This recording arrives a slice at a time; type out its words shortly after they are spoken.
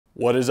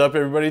What is up,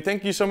 everybody?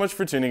 Thank you so much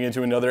for tuning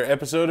into another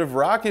episode of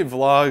Rocket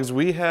Vlogs.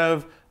 We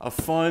have a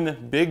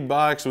fun big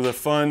box with a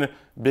fun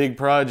big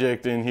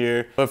project in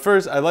here. But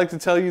first, I'd like to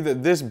tell you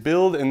that this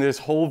build and this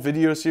whole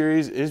video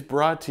series is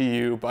brought to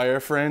you by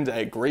our friends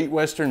at Great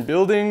Western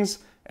Buildings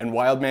and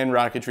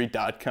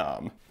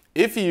wildmanrocketry.com.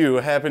 If you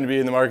happen to be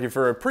in the market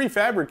for a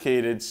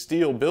prefabricated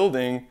steel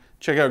building,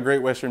 check out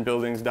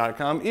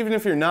greatwesternbuildings.com. Even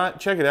if you're not,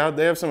 check it out.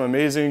 They have some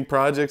amazing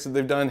projects that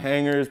they've done,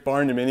 hangars,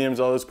 barn dominiums,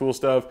 all this cool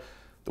stuff.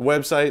 The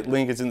website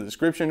link is in the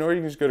description, or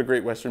you can just go to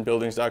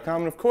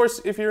greatwesternbuildings.com. And of course,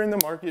 if you're in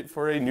the market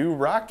for a new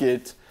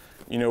rocket,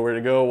 you know where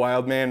to go,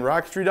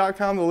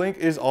 wildmanrocketry.com. The link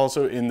is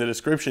also in the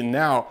description.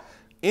 Now,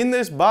 in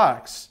this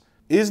box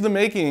is the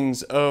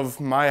makings of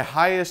my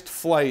highest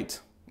flight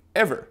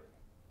ever.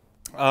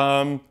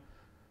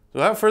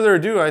 Without further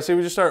ado, I say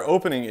we just start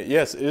opening it.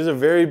 Yes, it is a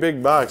very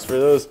big box. For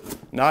those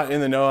not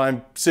in the know,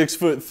 I'm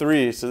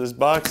 6'3", so this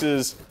box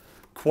is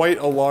quite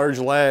a large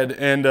lad,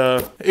 and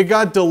it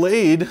got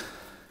delayed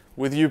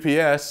with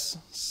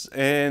UPS,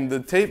 and the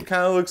tape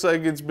kind of looks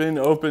like it's been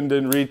opened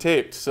and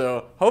retaped.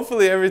 So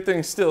hopefully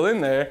everything's still in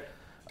there.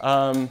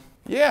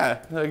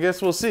 Yeah, I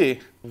guess we'll see.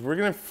 We're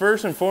gonna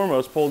first and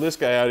foremost pull this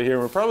guy out of here.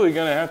 We're probably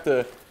gonna have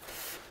to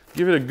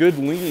give it a good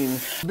lean.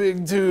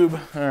 Big tube.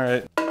 All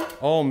right.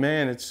 Oh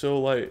man, it's so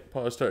light.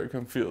 Pause, start,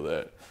 come feel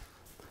that.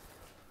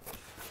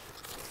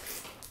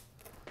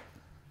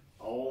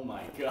 Oh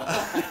my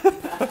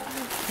God.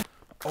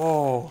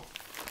 Oh.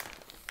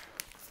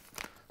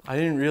 I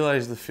didn't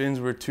realize the fins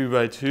were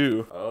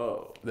 2x2.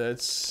 Oh.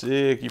 That's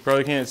sick. You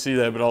probably can't see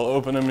that, but I'll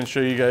open them and show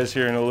you guys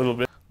here in a little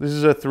bit. This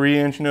is a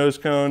 3-inch nose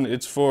cone.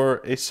 It's for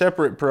a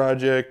separate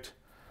project,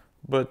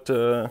 but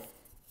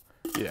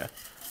yeah,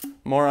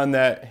 more on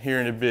that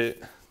here in a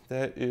bit.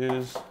 That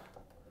is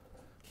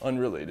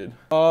unrelated.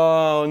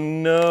 Oh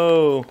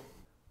no.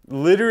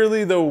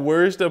 Literally the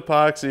worst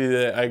epoxy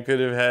that I could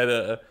have had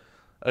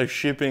a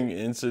shipping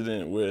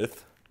incident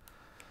with.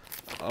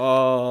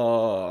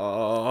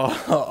 Oh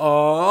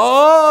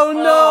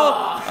no!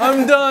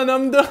 I'm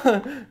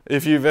done.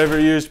 If you've ever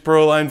used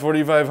Proline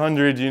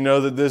 4500, you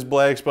know that this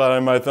black spot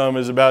on my thumb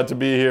is about to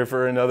be here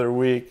for another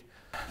week.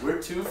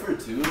 We're 2 for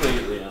 2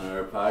 lately on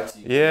our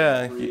epoxy.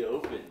 Yeah.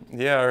 Reopened.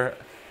 Yeah,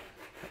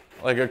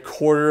 like a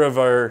quarter of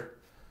our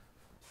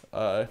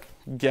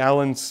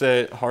gallon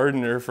set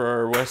hardener for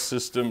our West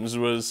systems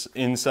was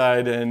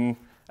inside and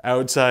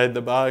outside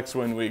the box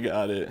when we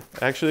got it.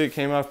 Actually, it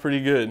came off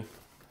pretty good.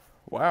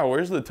 Wow,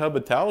 where's the Tub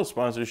of Towel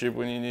sponsorship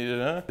when you need it,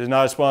 huh? It's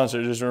not a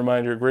sponsor, just a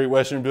reminder. Great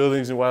Western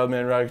Buildings and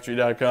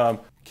wildmanrocketry.com.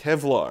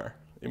 Kevlar,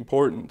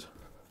 important.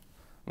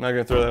 I'm not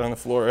gonna throw that on the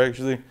floor,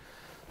 actually.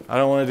 I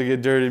don't want it to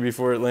get dirty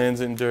before it lands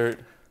in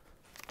dirt.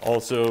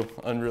 Also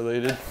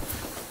unrelated.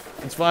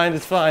 It's fine,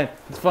 it's fine,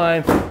 it's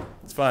fine,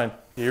 it's fine.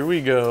 Here we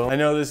go. I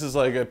know this is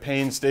like a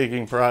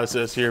painstaking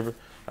process here, but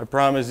I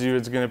promise you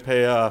it's gonna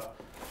pay off.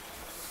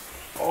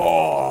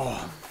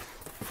 Oh,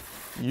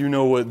 you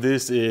know what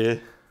this is.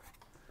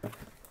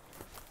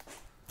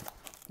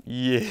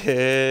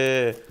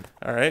 Yeah.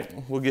 All right,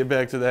 we'll get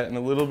back to that in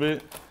a little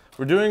bit.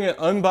 We're doing an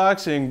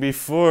unboxing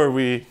before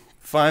we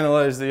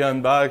finalize the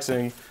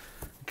unboxing.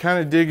 Kind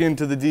of dig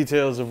into the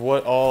details of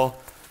what all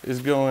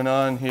is going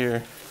on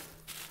here.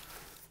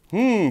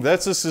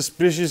 That's a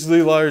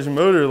suspiciously large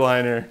motor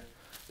liner.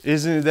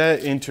 Isn't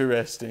that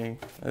interesting?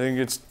 I think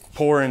it's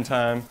pouring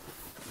time.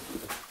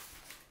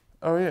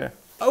 Oh yeah.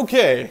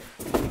 Okay.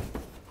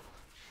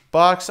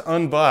 Box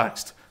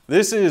unboxed.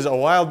 This is a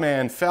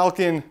Wildman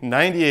Falcon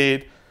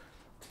 98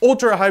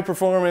 ultra high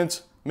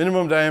performance,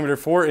 minimum diameter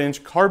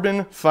 4-inch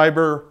carbon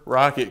fiber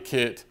rocket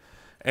kit.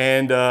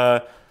 And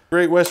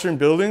Great Western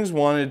Buildings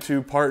wanted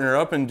to partner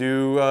up and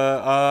do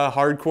a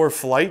hardcore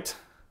flight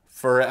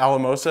for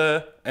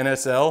Alamosa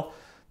NSL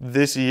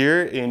this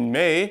year in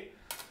May.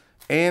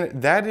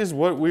 And that is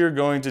what we are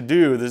going to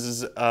do. This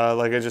is,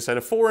 like I just said,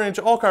 a 4-inch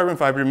all carbon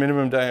fiber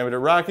minimum diameter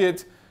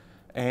rocket.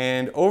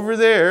 And over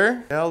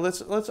there, now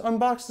let's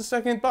unbox the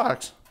second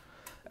box.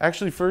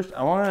 Actually, first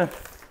I want to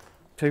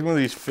take one of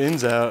these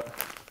fins out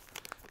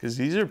because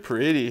these are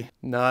pretty.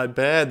 Not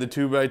bad, the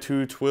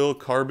 2x2 twill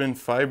carbon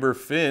fiber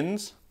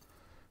fins.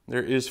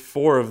 There is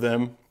 4 of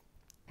them.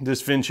 This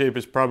fin shape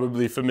is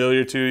probably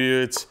familiar to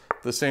you. It's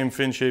the same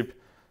fin shape,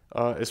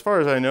 as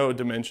far as I know,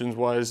 dimensions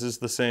wise, is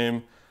the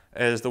same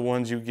as the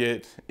ones you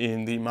get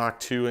in the Mach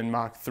 2 and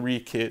Mach 3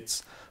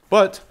 kits.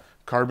 But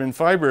carbon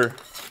fiber,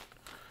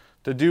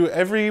 to do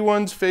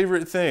everyone's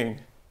favorite thing,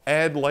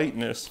 add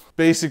lightness.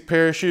 Basic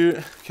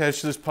parachute,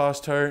 catch this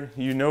Postart.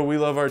 You know we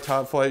love our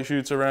top flight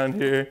chutes around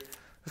here.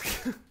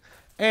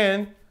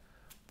 And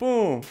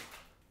boom,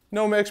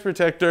 Nomex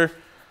protector.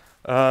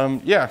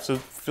 Yeah, so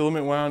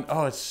filament wound.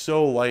 Oh, it's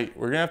so light.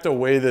 We're gonna have to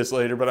weigh this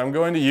later, but I'm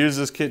going to use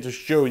this kit to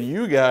show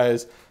you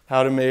guys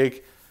how to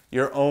make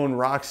your own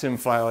RockSim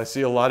file. I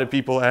see a lot of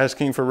people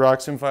asking for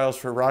RockSim files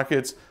for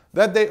rockets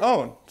that they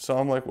own. So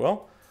I'm like,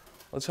 well,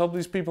 let's help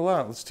these people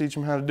out. Let's teach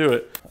them how to do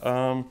it.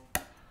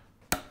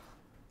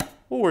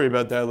 We'll worry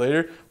about that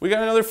later. We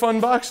got another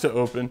fun box to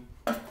open.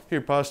 Here,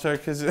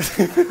 Postart, because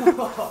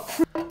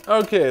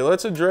Okay,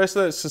 let's address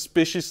that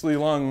suspiciously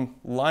long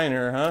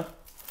liner, huh?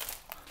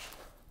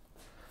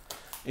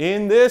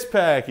 In this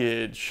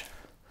package,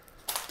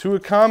 to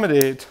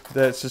accommodate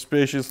that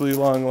suspiciously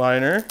long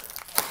liner,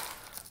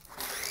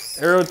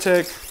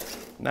 Aerotech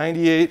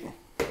 98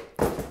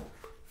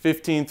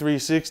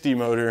 15360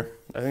 motor.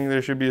 I think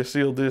there should be a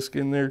seal disc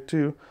in there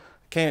too.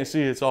 Can't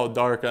see, it's all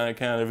dark on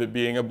account of it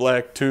being a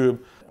black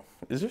tube.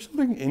 Is there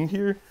something in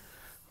here?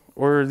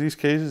 Or are these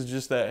cases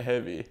just that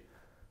heavy?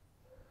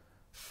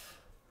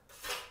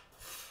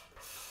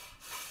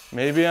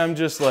 Maybe I'm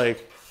just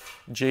like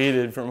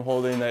jaded from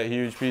holding that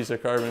huge piece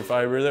of carbon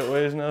fiber that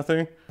weighs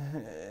nothing.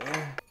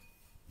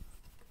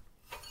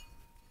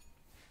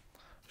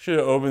 Should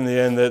have opened the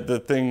end that the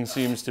thing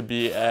seems to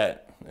be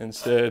at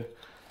instead.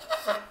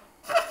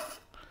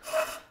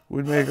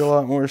 Would make a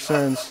lot more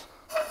sense.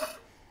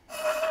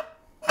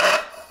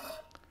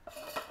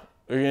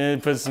 We're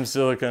gonna put some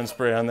silicone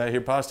spray on that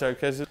here.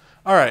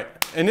 All right,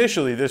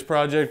 initially this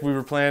project, we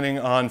were planning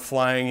on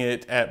flying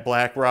it at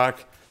Black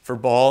Rock for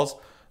balls.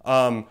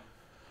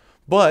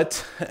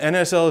 But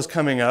NSL is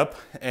coming up,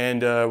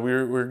 and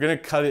we're gonna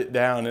cut it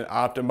down and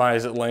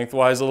optimize it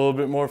lengthwise a little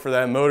bit more for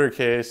that motor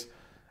case.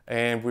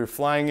 And we're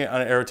flying it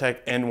on an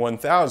Aerotech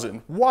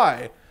N1000.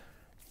 Why?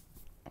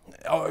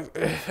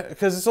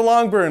 Because it's a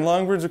Longburn.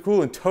 Longbirds are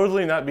cool, and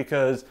totally not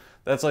because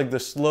that's like the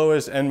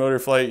slowest end motor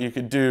flight you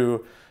could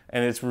do,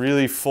 and it's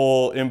really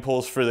full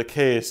impulse for the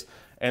case,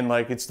 and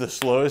like it's the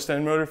slowest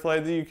end motor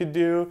flight that you could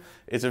do.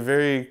 It's a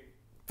very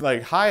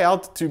like high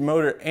altitude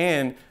motor,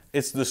 and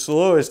it's the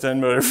slowest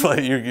end motor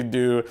flight you could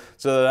do,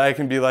 so that I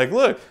can be like,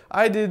 look,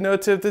 I did no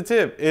tip to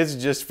tip. It's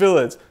just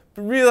fillets.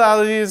 But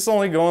reality, it's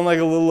only going like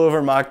a little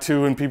over Mach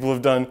 2, and people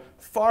have done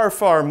far,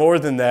 far more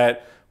than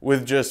that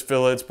with just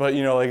fillets. But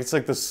you know, like it's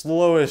like the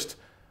slowest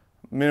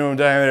minimum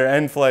diameter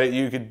end flight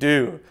you could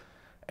do.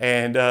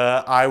 And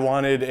I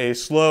wanted a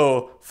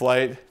slow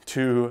flight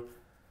to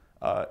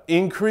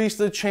increase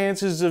the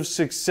chances of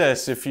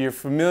success. If you're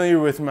familiar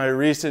with my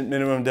recent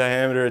minimum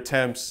diameter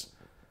attempts,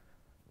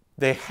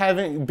 they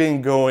haven't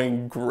been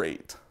going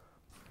great.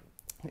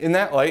 In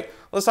that light,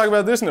 let's talk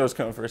about this nose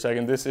cone for a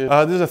second. This is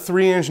a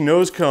 3-inch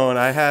nose cone.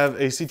 I have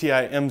a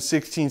CTI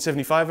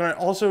M1675, and I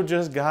also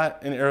just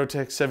got an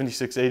Aerotech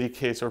 7680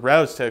 case, or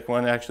Roustech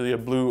one, actually a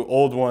blue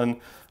old one.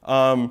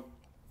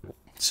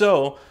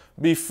 So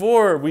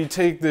before we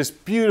take this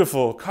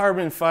beautiful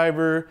carbon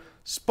fiber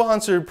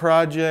sponsored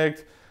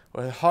project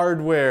with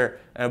hardware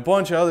and a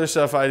bunch of other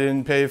stuff I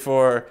didn't pay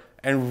for,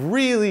 and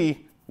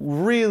really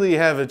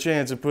have a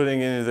chance of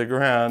putting it into the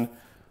ground,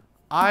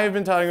 I've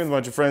been talking with a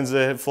bunch of friends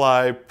that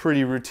fly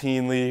pretty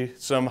routinely,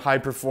 some high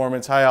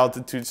performance, high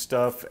altitude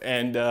stuff,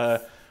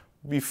 and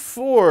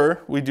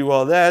before we do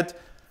all that,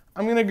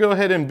 I'm gonna go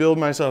ahead and build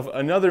myself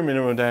another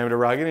minimum diameter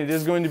rocket. It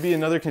is going to be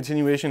another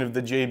continuation of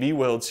the JB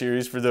Weld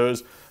series for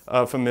those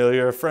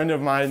familiar. A friend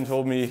of mine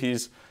told me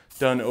he's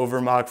done over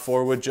Mach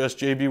 4 with just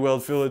JB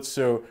Weld fillets,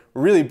 so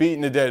we're really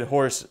beating a dead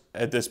horse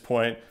at this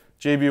point.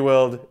 JB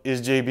Weld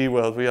is JB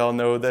Weld. We all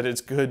know that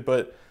it's good,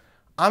 but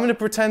I'm gonna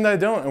pretend I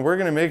don't, and we're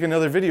gonna make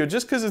another video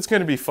just because it's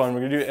gonna be fun.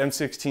 We're gonna do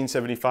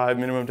M1675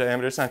 minimum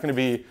diameter. It's not gonna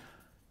be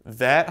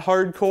that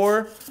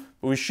hardcore,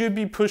 but we should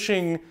be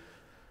pushing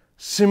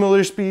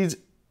similar speeds,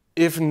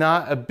 if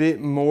not a bit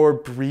more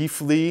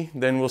briefly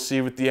than we'll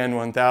see with the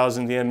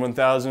N1000. The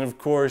N1000, of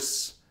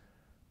course,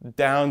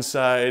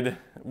 downside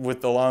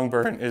with the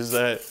Longburn is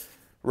that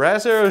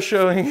RAS Aero is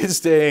showing it's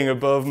staying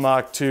above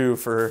Mach 2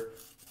 for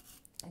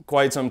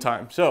quite some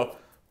time. So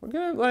we're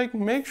gonna like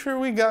make sure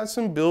we got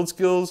some build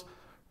skills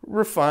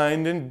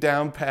refined and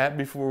down pat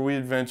before we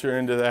adventure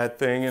into that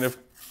thing. And of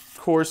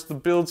course the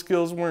build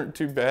skills weren't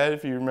too bad.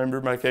 If you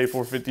remember, my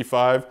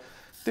K455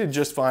 did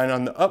just fine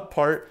on the up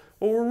part.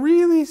 What we're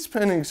really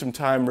spending some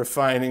time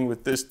refining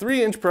with this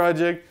 3-inch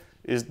project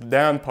is the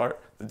down part.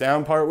 The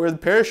down part where the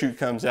parachute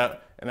comes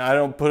out, and I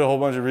don't put a whole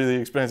bunch of really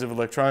expensive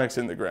electronics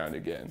in the ground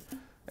again.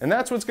 And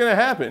that's what's gonna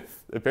happen.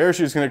 The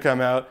parachute's gonna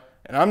come out,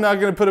 and I'm not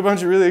gonna put a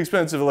bunch of really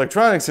expensive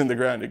electronics in the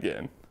ground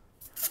again.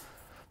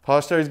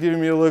 Postar's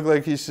giving me a look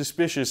like he's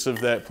suspicious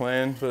of that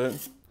plan, but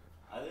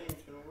I think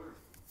it's gonna work.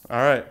 all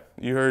right,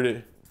 you heard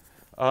it.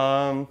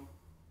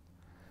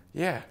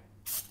 Yeah.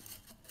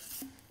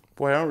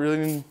 Boy, I don't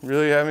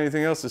really have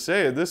anything else to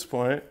say at this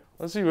point.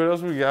 Let's see what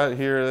else we got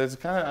here. That's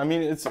kind of, I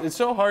mean, it's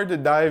so hard to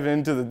dive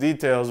into the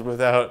details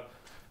without,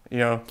 you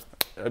know,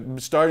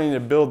 starting to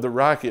build the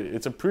rocket.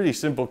 It's a pretty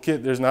simple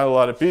kit. There's not a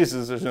lot of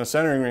pieces. There's no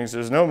centering rings.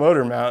 There's no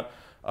motor mount.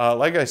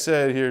 Like I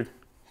said here,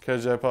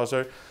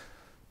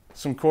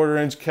 some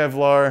 1/4-inch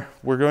Kevlar.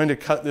 We're going to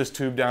cut this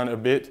tube down a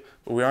bit,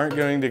 but we aren't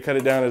going to cut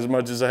it down as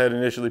much as I had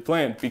initially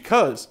planned,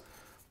 because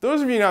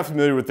those of you not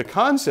familiar with the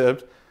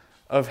concept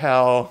of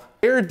how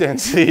air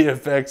density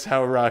affects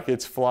how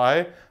rockets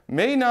fly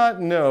may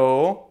not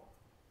know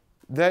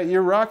that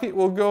your rocket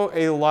will go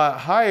a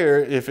lot higher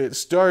if it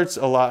starts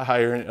a lot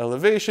higher in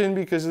elevation,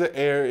 because the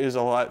air is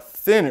a lot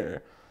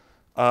thinner.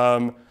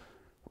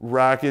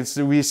 Rockets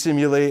that we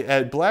simulate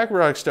at Black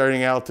Rock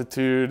starting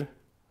altitude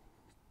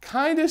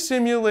kind of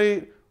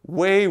simulate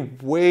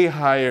way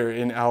higher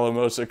in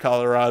Alamosa,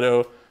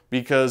 Colorado,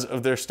 because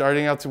of their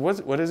starting out to,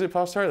 what is it,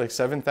 Postart? Like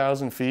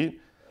 7,000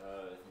 feet?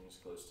 I think it's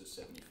close to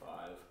 75.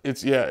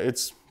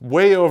 It's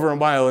way over a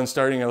mile in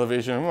starting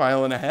elevation, a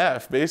mile and a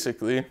half,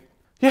 basically.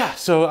 Yeah,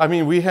 so I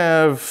mean, we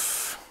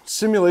have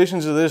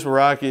simulations of this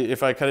rocket,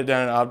 if I cut it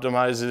down and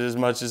optimize it as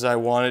much as I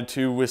wanted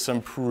to with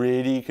some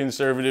pretty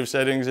conservative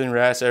settings in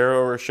RAS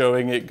Aero, are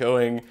showing it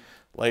going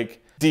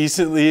like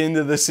decently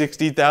into the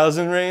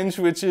 60,000 range,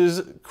 which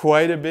is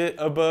quite a bit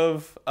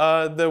above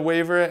the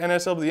waiver at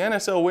NSL. But the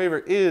NSL waiver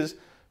is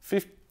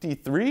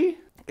 53?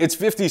 It's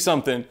 50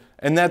 something,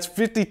 and that's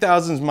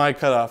 50,000 is my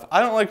cutoff.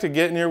 I don't like to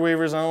get near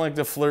waivers. I don't like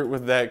to flirt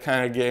with that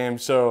kind of game.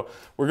 So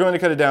we're going to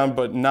cut it down,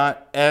 but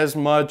not as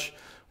much,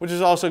 which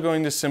is also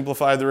going to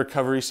simplify the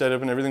recovery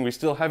setup and everything. We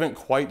still haven't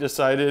quite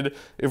decided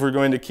if we're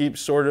going to keep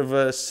sort of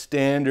a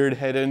standard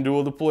head-end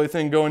dual deploy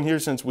thing going here,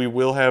 since we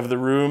will have the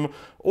room,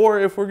 or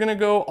if we're gonna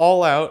go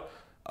all out.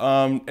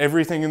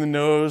 Everything in the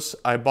nose.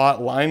 I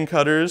bought line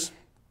cutters.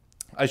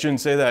 I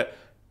shouldn't say that.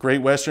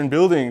 Great Western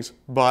Buildings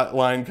bought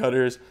line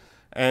cutters.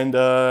 And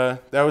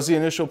that was the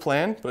initial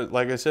plan, but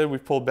like I said,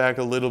 we've pulled back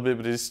a little bit,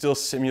 but it is still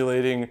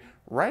simulating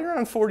right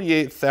around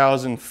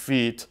 48,000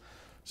 feet.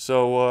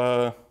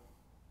 So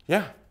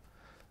yeah,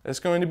 it's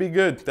going to be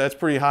good. That's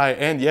pretty high.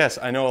 And yes,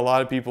 I know a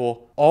lot of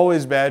people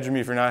always badger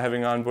me for not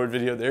having onboard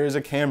video. There is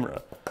a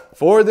camera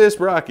for this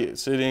rocket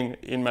sitting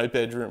in my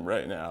bedroom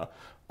right now.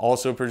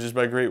 Also purchased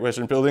by Great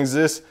Western Buildings.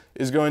 This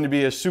is going to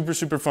be a super,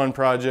 super fun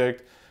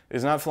project.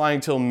 It's not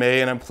flying till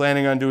May, and I'm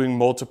planning on doing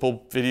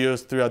multiple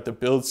videos throughout the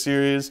build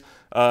series.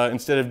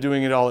 Instead of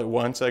doing it all at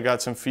once, I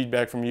got some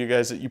feedback from you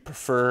guys that you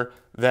prefer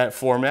that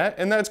format,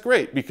 and that's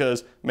great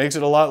because it makes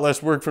it a lot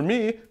less work for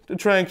me to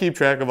try and keep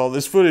track of all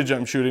this footage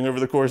I'm shooting over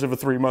the course of a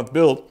 3-month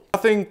build.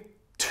 Nothing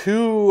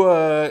too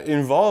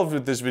involved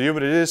with this video,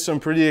 but it is some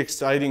pretty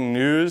exciting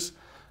news.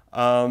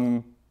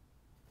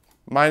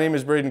 My name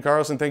is Braden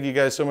Carlson. Thank you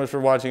guys so much for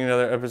watching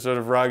another episode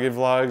of Rocket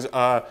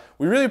Vlogs.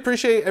 We really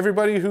appreciate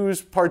everybody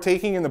who's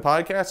partaking in the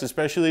podcast,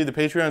 especially the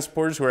Patreon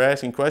supporters who are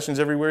asking questions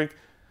every week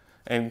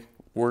and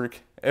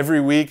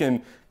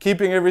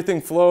keeping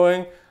everything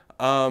flowing.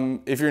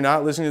 If you're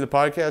not listening to the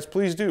podcast,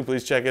 please do.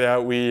 Please check it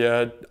out. We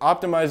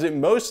optimize it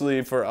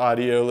mostly for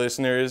audio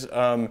listeners.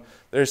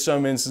 There's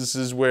some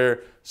instances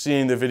where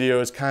seeing the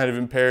video is kind of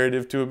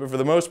imperative to it, but for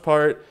the most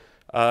part,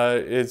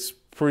 it's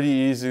pretty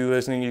easy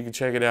listening. You can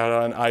check it out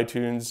on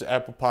iTunes,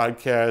 Apple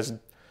Podcasts,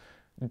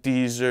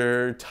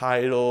 Deezer,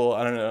 Tidal.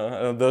 I don't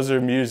know. Those are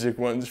music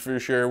ones for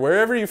sure.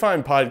 Wherever you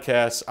find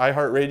podcasts,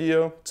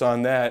 iHeartRadio, it's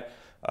on that.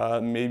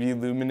 Maybe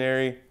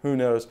Luminary, who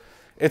knows.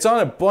 It's on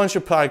a bunch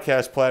of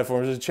podcast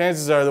platforms. The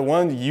chances are the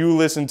one you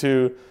listen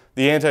to,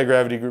 the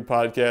Anti-Gravity Group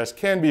podcast,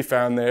 can be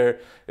found there.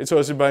 It's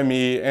hosted by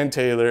me and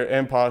Taylor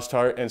and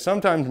Postart and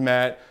sometimes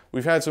Matt.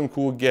 We've had some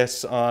cool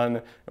guests on,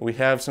 and we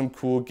have some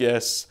cool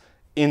guests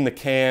in the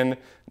can.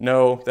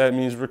 No, that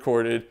means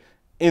recorded.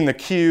 In the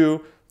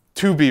queue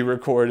to be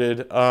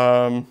recorded.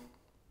 And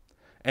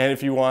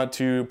if you want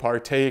to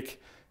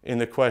partake in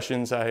the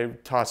questions, I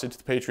toss it to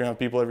the Patreon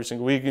people every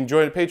single week. You can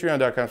join at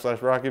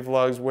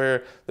patreon.com/rocketvlogs,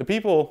 where the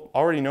people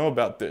already know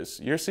about this.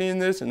 You're seeing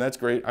this, and that's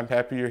great. I'm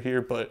happy you're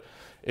here, but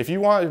if you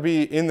want to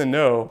be in the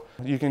know,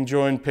 you can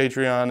join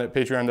Patreon at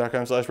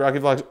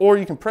patreon.com/rocketvlogs, or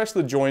you can press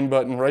the join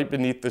button right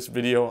beneath this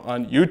video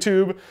on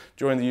YouTube.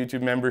 Join the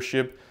YouTube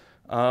membership.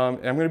 I'm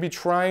going to be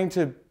trying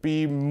to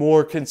be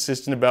more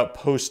consistent about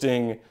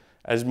posting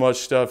as much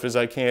stuff as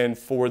I can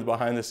for the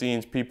behind the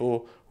scenes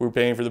people who are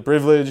paying for the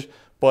privilege.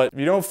 But if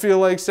you don't feel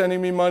like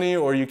sending me money,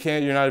 or you're not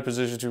in a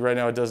position to right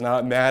now, it does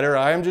not matter.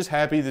 I am just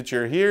happy that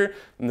you're here.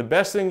 And the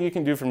best thing you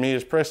can do for me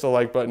is press the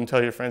like button,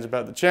 tell your friends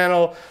about the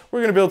channel. We're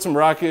going to build some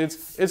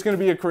rockets. It's going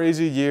to be a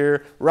crazy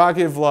year.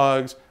 Rocket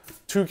Vlogs,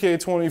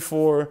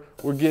 2K24.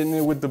 We're getting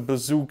it with the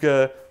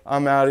bazooka.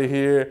 I'm out of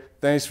here.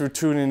 Thanks for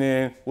tuning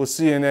in. We'll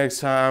see you next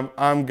time.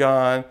 I'm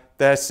gone.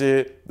 That's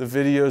it. The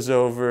video's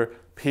over.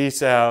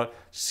 Peace out.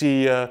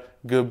 See ya.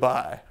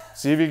 Goodbye.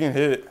 See if you can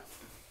hit it.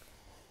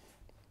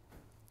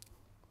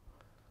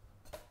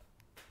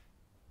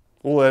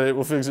 We'll edit.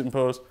 We'll fix it in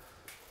post.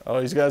 Oh,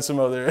 he's got some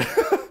other.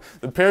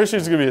 The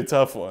parachute's going to be a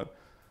tough one.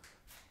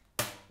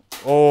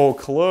 Oh,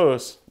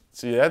 close.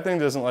 See, that thing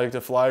doesn't like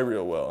to fly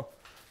real well.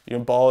 You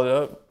can ball it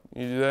up.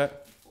 You do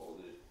that? Hold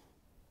it.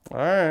 All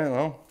right,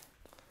 well,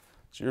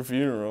 it's your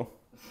funeral.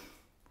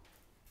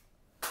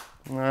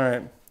 All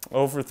right,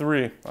 0 for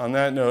 3. On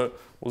that note,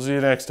 we'll see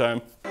you next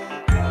time.